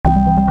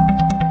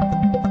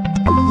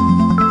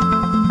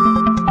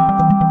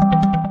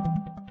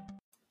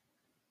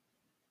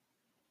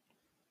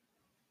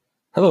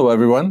Hello,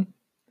 everyone.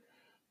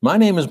 My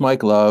name is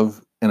Mike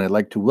Love, and I'd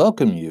like to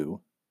welcome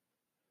you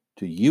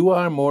to You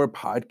Are More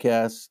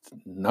podcast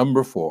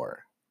number 4.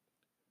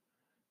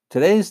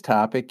 Today's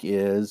topic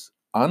is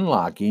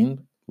unlocking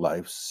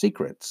life's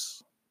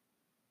secrets.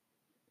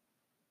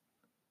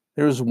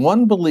 There is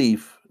one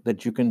belief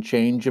that you can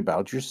change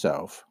about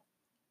yourself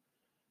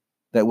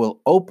that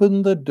will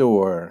open the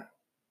door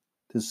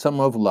to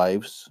some of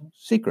life's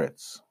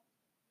secrets.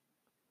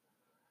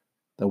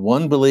 The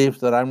one belief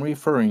that I'm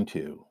referring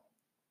to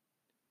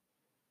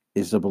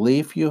is the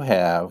belief you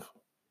have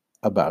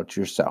about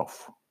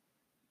yourself.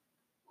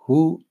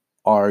 Who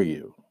are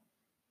you?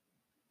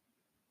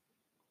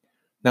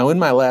 Now, in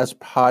my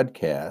last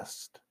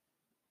podcast,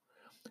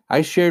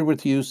 I shared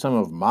with you some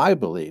of my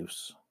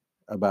beliefs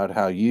about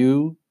how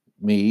you,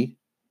 me,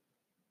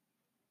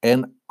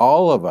 and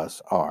all of us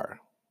are.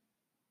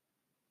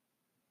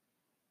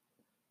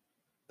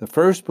 The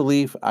first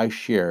belief I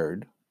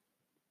shared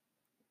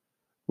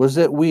was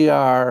that we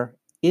are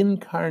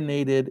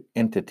incarnated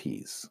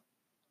entities.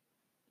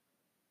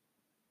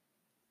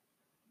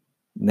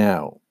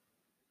 Now,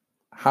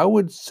 how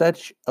would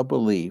such a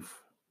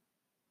belief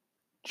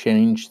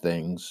change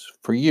things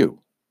for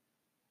you?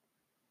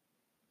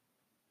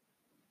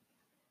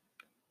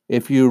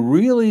 If you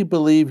really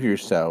believe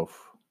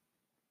yourself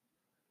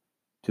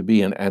to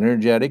be an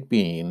energetic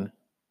being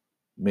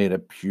made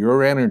of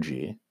pure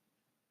energy,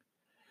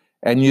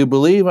 and you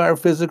believe our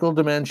physical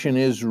dimension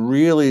is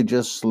really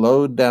just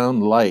slowed down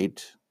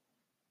light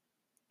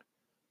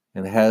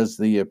and has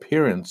the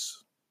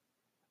appearance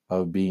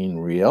of being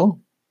real,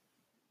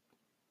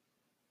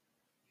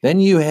 then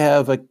you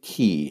have a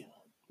key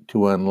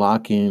to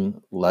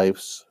unlocking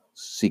life's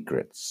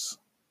secrets.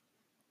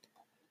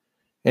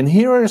 And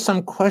here are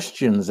some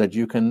questions that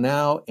you can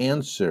now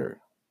answer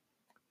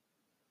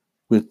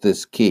with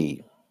this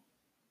key.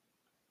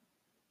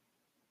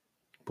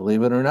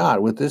 Believe it or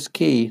not, with this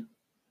key,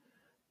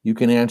 you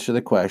can answer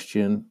the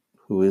question,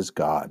 who is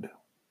God?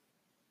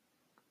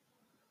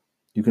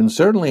 You can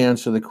certainly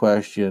answer the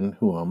question,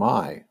 who am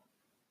I?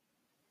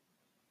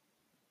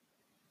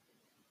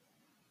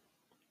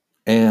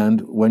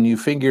 And when you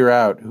figure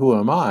out who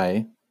am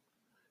I,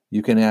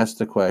 you can ask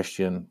the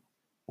question,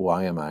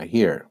 why am I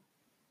here?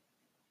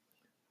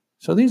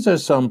 So these are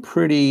some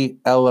pretty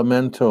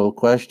elemental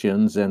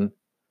questions, and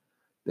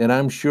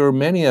I'm sure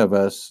many of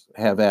us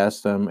have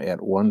asked them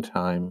at one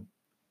time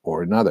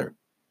or another.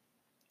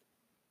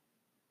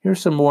 Here's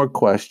some more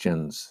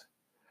questions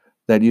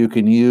that you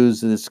can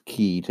use this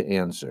key to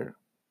answer.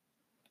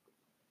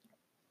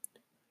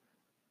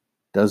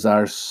 Does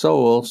our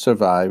soul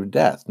survive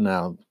death?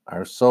 Now,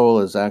 our soul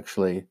is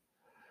actually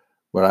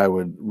what I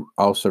would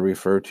also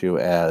refer to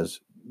as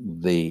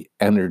the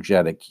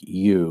energetic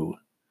you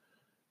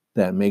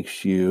that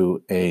makes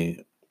you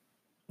a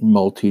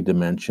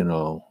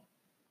multidimensional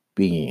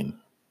being.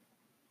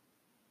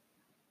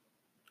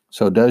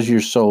 So, does your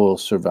soul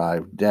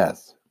survive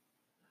death?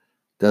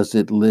 Does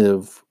it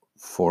live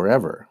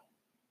forever?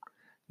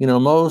 You know,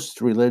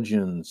 most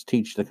religions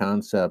teach the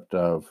concept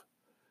of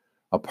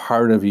a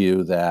part of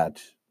you that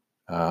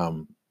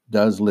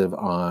does live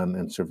on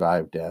and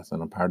survive death,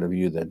 and a part of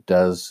you that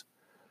does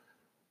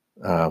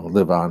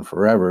live on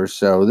forever.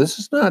 So, this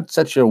is not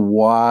such a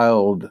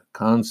wild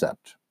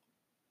concept.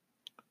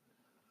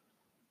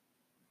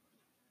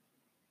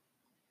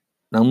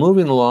 Now,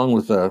 moving along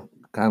with the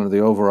kind of the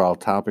overall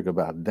topic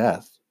about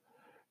death,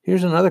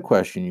 here's another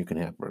question you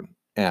can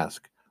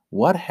ask.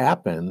 What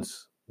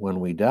happens when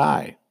we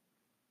die?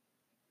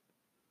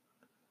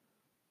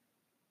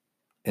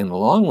 And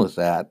along with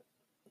that,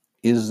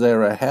 is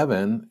there a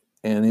heaven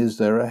and is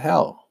there a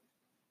hell?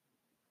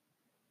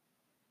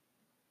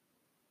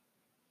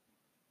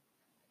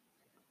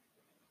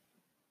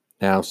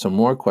 Now, some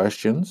more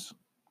questions.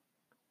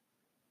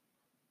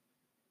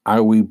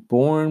 Are we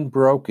born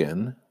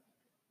broken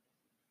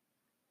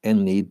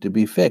and need to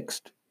be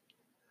fixed?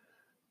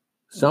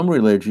 Some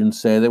religions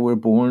say that we're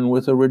born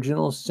with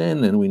original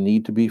sin and we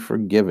need to be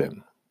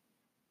forgiven.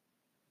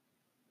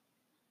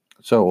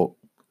 So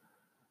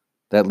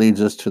that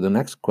leads us to the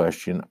next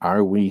question.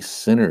 Are we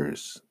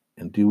sinners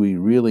and do we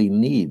really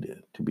need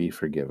to be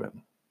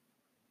forgiven?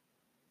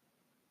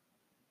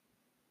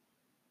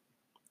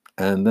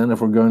 And then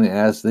if we're going to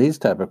ask these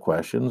type of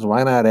questions,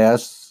 why not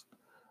ask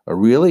a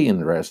really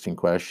interesting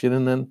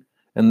question,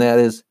 and that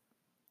is,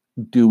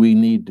 do we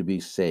need to be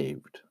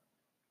saved?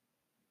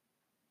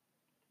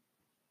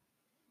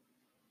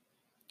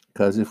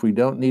 Because if we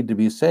don't need to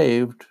be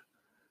saved,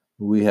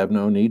 we have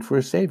no need for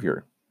a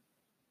savior.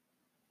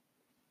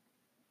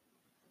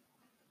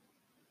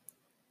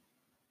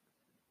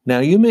 Now,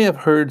 you may have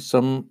heard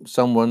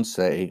someone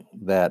say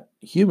that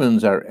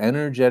humans are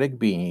energetic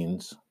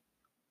beings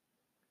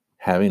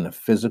having a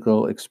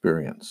physical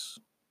experience.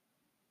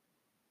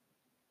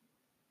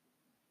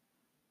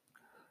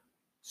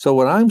 So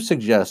what I'm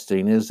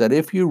suggesting is that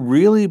if you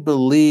really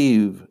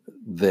believe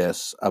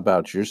this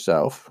about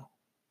yourself,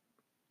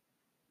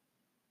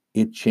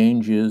 it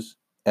changes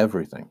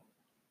everything.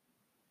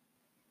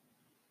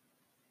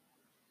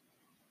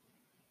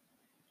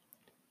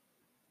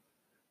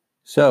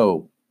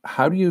 So,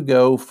 how do you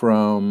go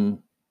from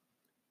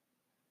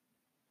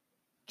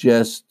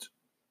just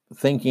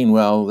thinking,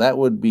 well, that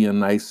would be a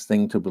nice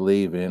thing to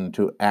believe in,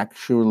 to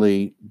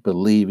actually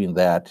believing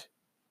that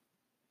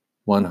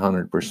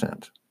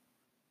 100%?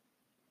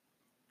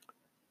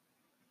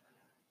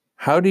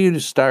 How do you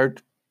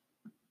start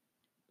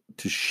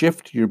to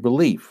shift your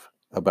belief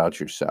about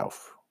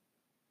yourself?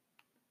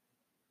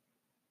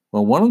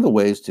 Well, one of the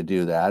ways to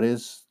do that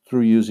is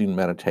through using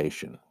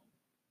meditation.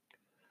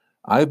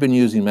 I've been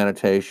using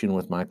meditation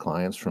with my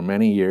clients for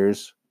many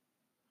years,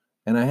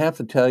 and I have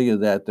to tell you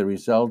that the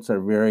results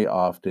are very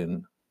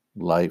often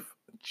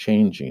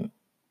life-changing.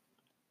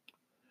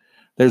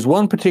 There's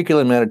one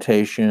particular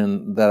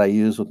meditation that I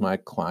use with my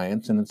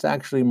clients, and it's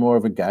actually more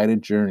of a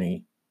guided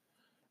journey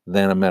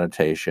than a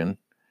meditation,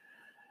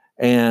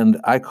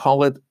 and I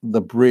call it the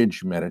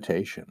bridge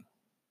meditation.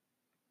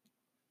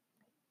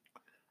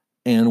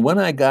 And when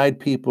I guide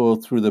people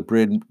through the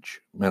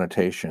bridge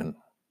meditation,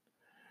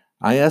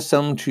 I ask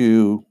them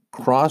to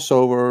cross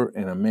over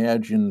an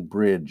imagined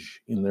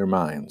bridge in their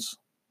minds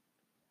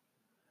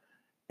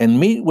and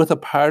meet with a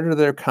part of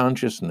their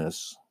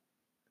consciousness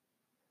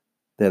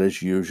that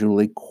is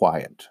usually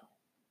quiet.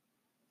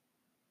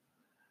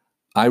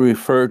 I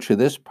refer to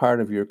this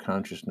part of your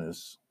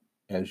consciousness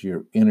as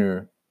your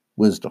inner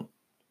wisdom.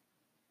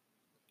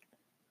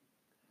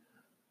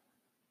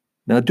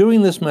 Now,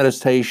 doing this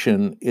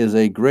meditation is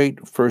a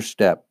great first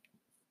step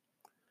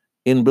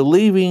in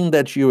believing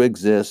that you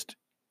exist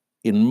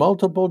in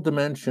multiple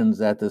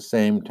dimensions at the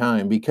same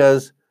time,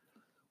 because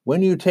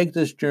when you take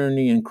this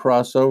journey and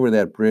cross over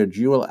that bridge,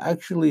 you will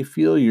actually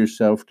feel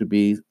yourself to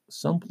be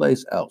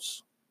someplace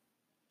else.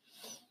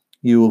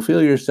 You will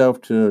feel yourself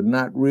to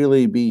not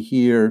really be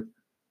here,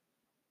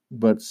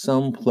 but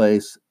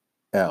someplace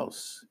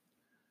else.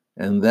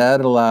 And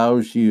that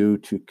allows you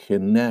to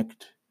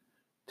connect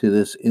to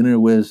this inner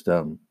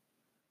wisdom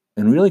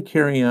and really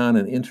carry on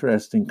an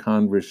interesting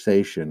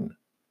conversation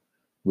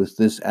with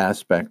this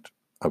aspect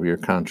of your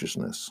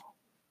consciousness.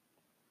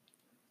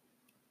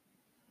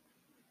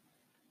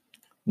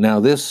 Now,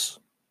 this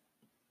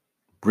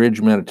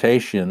bridge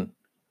meditation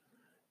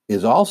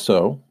is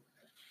also,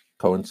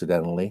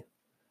 coincidentally,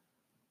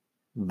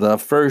 the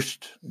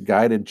first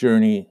guided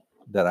journey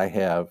that I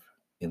have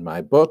in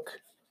my book,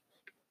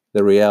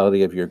 The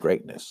Reality of Your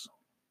Greatness.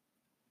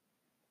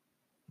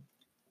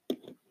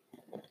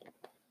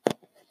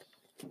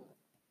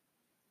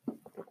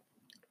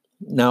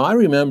 Now, I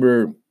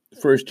remember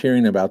first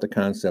hearing about the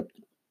concept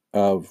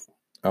of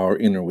our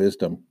inner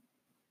wisdom.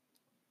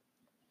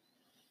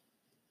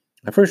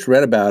 I first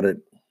read about it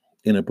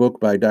in a book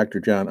by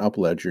Dr. John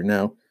Upledger.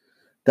 Now,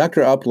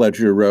 Dr.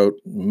 Upledger wrote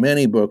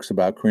many books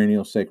about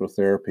craniosacral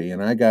therapy,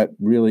 and I got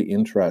really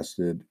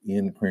interested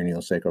in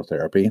craniosacral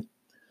therapy.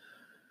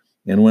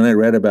 And when I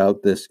read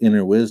about this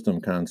inner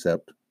wisdom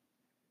concept,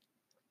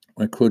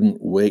 I couldn't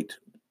wait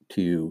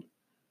to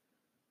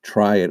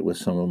try it with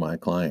some of my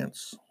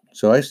clients.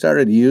 So I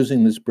started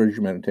using this bridge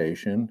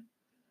meditation,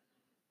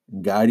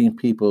 guiding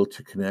people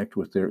to connect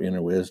with their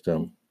inner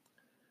wisdom.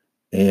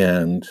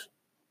 And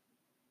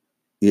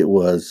it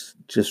was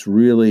just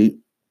really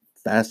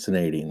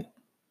fascinating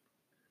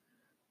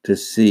to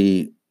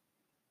see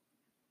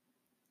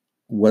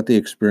what the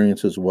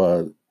experiences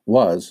what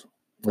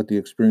the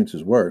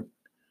experiences were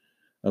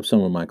of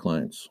some of my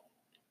clients.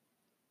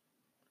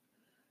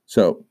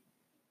 So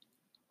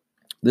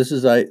this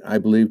is, I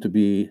believe, to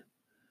be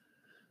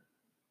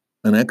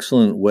an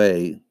excellent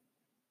way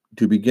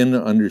to begin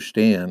to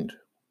understand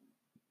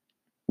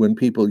when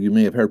you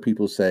may have heard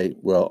people say,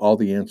 well, all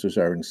the answers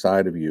are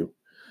inside of you.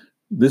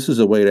 This is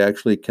a way to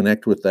actually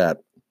connect with that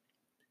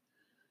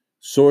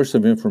source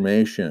of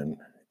information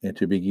and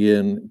to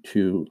begin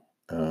to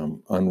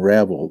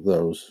unravel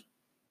those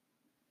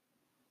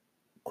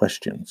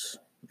questions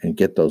and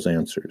get those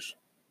answers.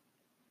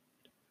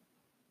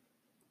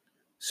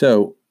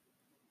 So,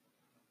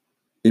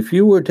 if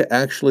you were to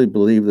actually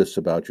believe this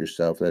about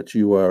yourself, that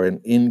you are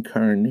an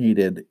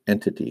incarnated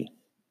entity,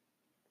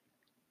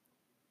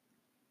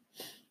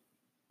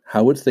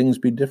 how would things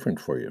be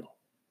different for you?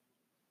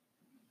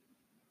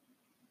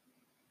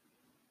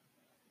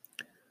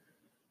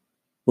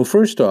 Well,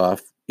 first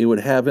off, it would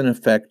have an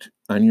effect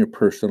on your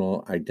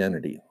personal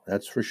identity,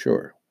 that's for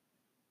sure.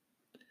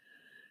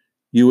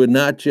 You would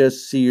not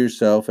just see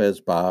yourself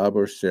as Bob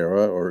or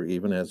Sarah or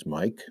even as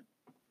Mike.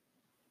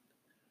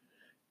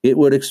 It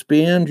would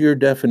expand your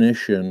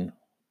definition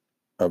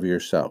of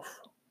yourself.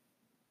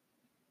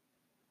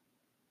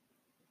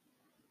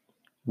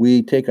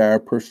 We take our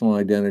personal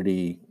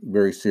identity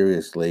very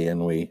seriously,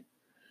 and we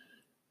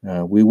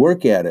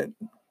work at it,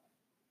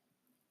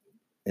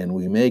 and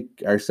we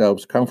make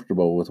ourselves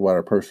comfortable with what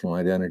our personal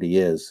identity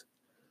is.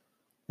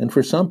 And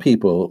for some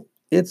people,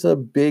 it's a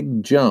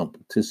big jump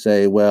to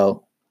say,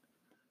 well,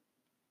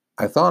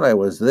 I thought I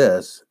was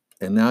this,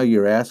 and now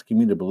you're asking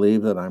me to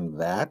believe that I'm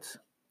that.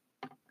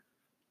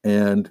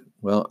 And,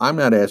 well, I'm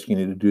not asking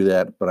you to do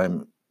that, but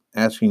I'm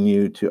asking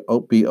you to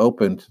be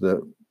open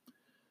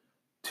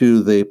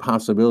to the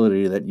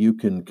possibility that you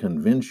can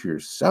convince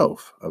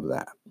yourself of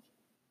that.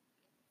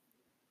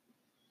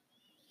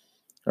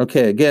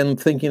 Okay, again,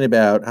 thinking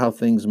about how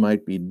things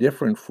might be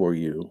different for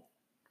you,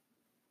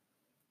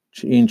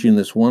 changing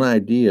this one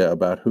idea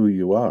about who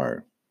you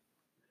are,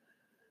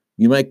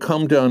 you might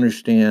come to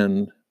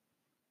understand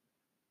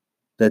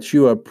that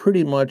you are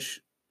pretty much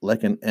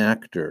like an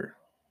actor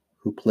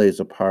who plays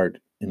a part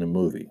in a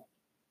movie.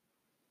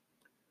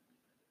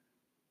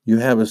 You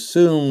have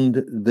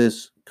assumed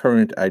this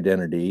current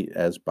identity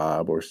as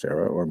Bob or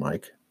Sarah or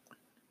Mike.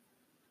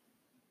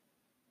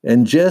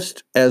 And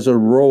just as a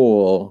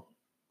role,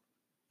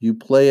 you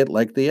play it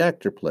like the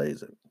actor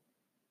plays it.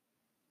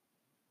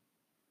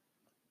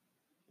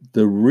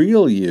 The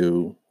real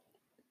you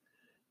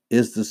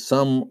is the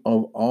sum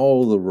of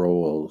all the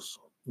roles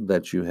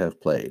that you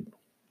have played.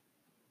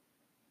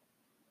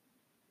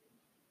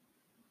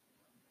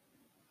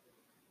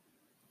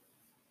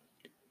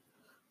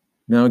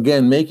 Now,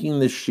 again, making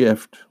the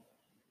shift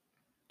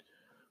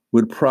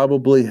would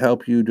probably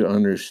help you to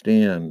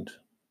understand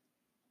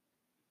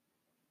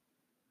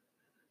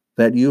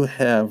that you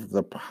have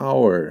the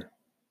power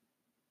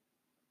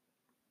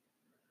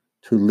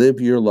to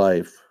live your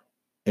life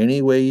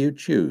any way you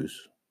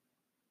choose.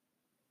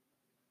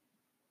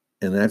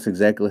 And that's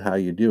exactly how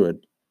you do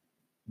it,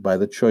 by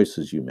the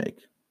choices you make.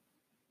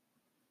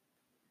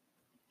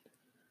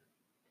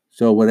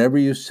 So, whatever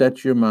you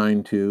set your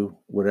mind to,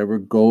 whatever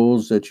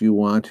goals that you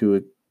want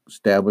to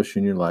establish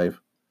in your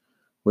life,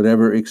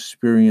 whatever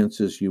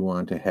experiences you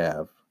want to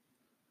have,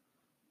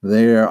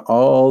 they are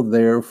all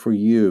there for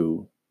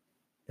you.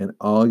 And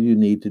all you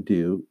need to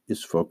do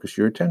is focus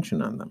your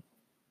attention on them.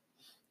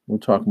 We'll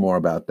talk more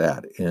about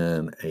that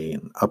in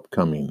an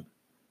upcoming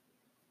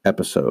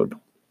episode.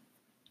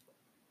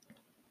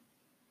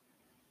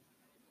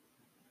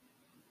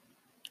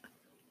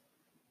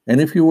 And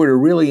if you were to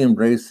really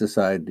embrace this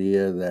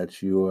idea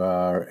that you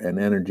are an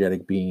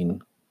energetic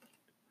being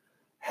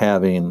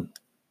having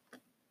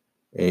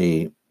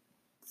a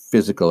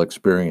physical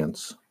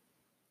experience,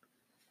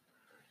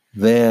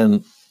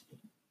 then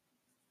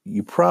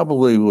you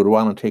probably would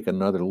want to take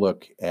another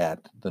look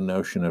at the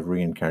notion of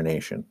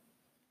reincarnation.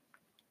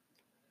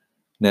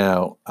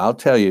 Now, I'll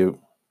tell you,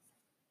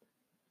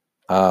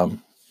 I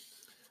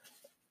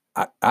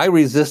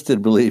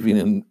resisted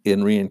believing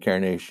in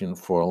reincarnation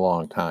for a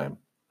long time.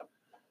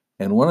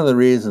 And one of the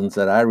reasons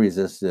that I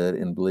resisted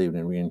in believing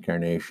in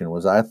reincarnation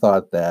was I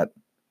thought that,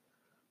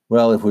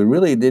 well, if we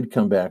really did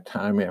come back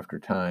time after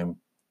time,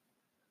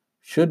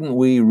 shouldn't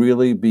we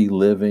really be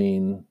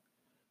living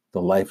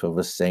the life of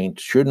a saint?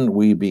 Shouldn't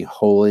we be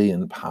holy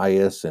and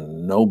pious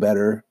and know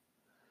better?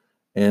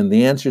 And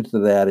the answer to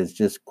that is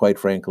just, quite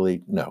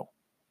frankly, no,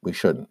 we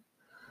shouldn't.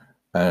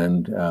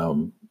 And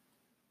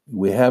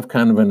we have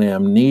kind of an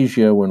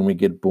amnesia when we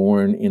get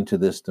born into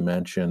this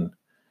dimension.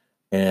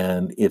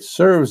 And it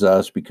serves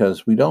us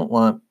because we don't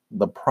want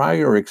the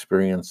prior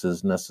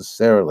experiences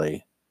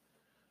necessarily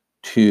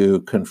to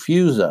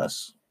confuse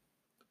us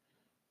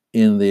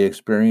in the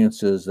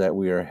experiences that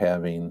we are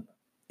having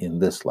in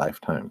this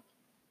lifetime.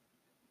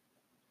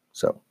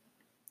 So,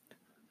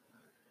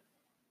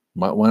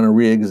 might want to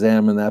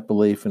re-examine that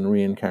belief in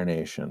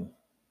reincarnation.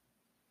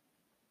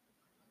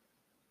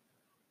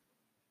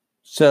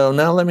 So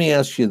now let me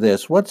ask you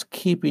this. What's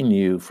keeping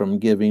you from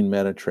giving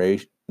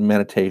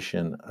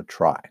meditation a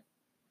try?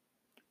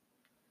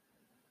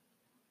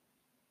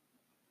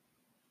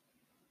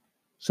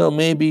 So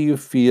maybe you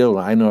feel,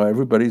 I know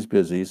everybody's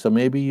busy, so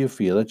maybe you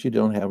feel that you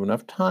don't have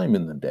enough time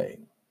in the day.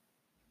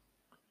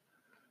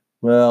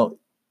 Well,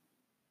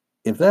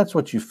 if that's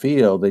what you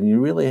feel, then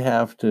you really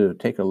have to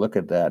take a look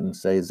at that and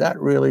say, is that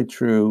really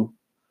true?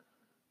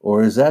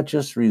 Or is that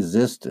just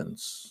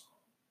resistance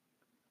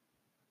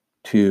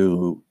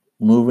to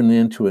moving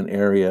into an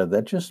area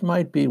that just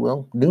might be,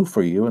 well, new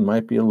for you and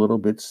might be a little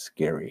bit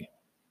scary?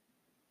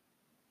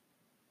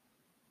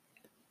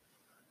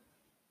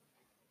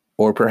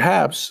 Or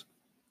perhaps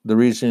the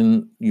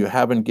reason you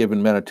haven't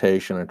given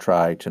meditation a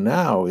try to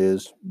now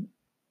is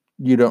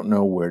you don't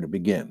know where to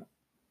begin.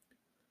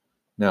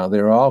 Now,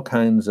 there are all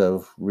kinds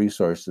of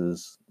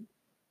resources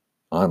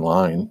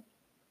online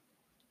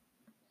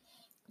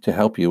to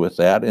help you with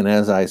that. And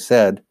as I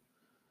said,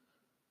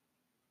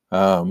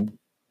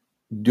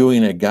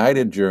 doing a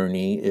guided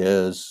journey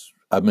is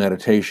a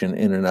meditation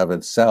in and of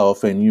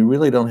itself, and you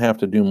really don't have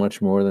to do much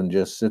more than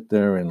just sit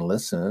there and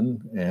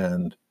listen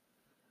and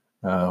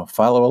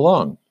follow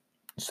along.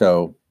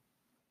 So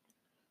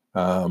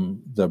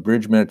the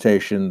bridge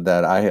meditation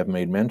that I have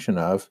made mention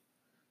of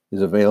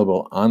is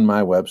available on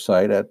my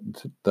website at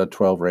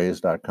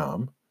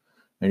the12rays.com,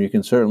 and you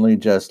can certainly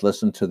just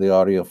listen to the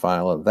audio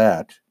file of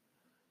that,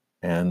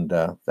 and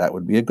that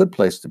would be a good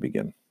place to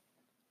begin.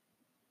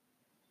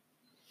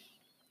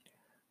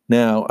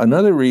 Now,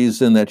 another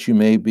reason that you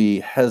may be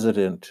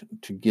hesitant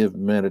to give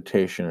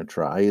meditation a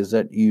try is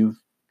that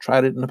you've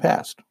tried it in the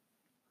past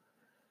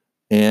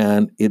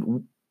and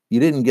you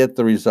didn't get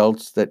the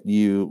results that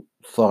you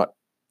thought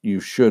you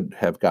should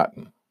have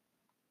gotten.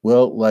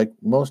 Well, like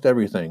most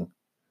everything,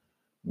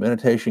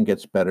 meditation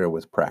gets better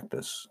with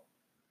practice.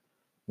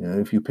 You know,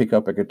 if you pick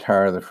up a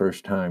guitar the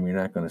first time, you're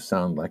not going to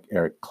sound like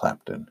Eric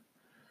Clapton.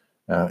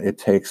 It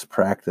takes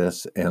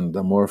practice, and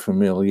the more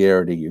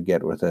familiarity you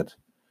get with it,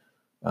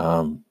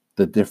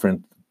 the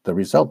different the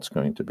result's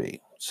going to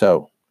be.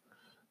 So,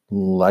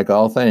 like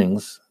all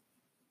things,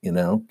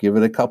 give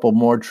it a couple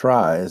more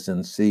tries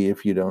and see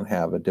if you don't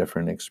have a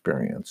different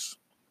experience.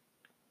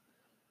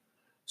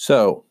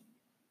 So,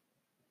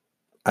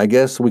 I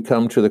guess we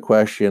come to the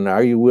question,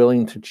 are you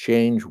willing to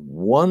change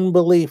one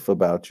belief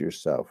about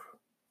yourself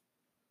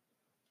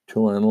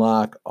to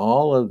unlock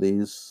all of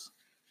these,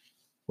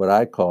 what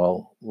I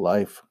call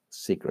life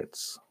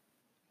secrets?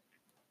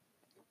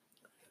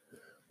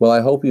 Well,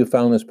 I hope you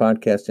found this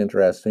podcast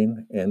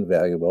interesting and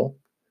valuable.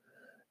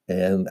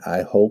 And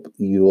I hope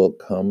you will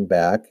come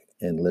back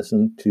and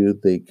listen to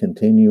the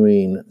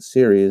continuing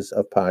series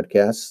of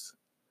podcasts,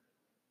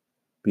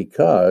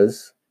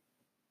 because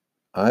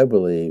I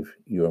believe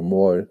you are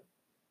more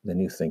than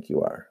you think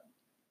you are.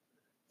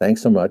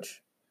 Thanks so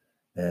much,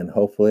 and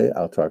hopefully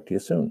I'll talk to you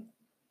soon.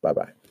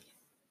 Bye-bye.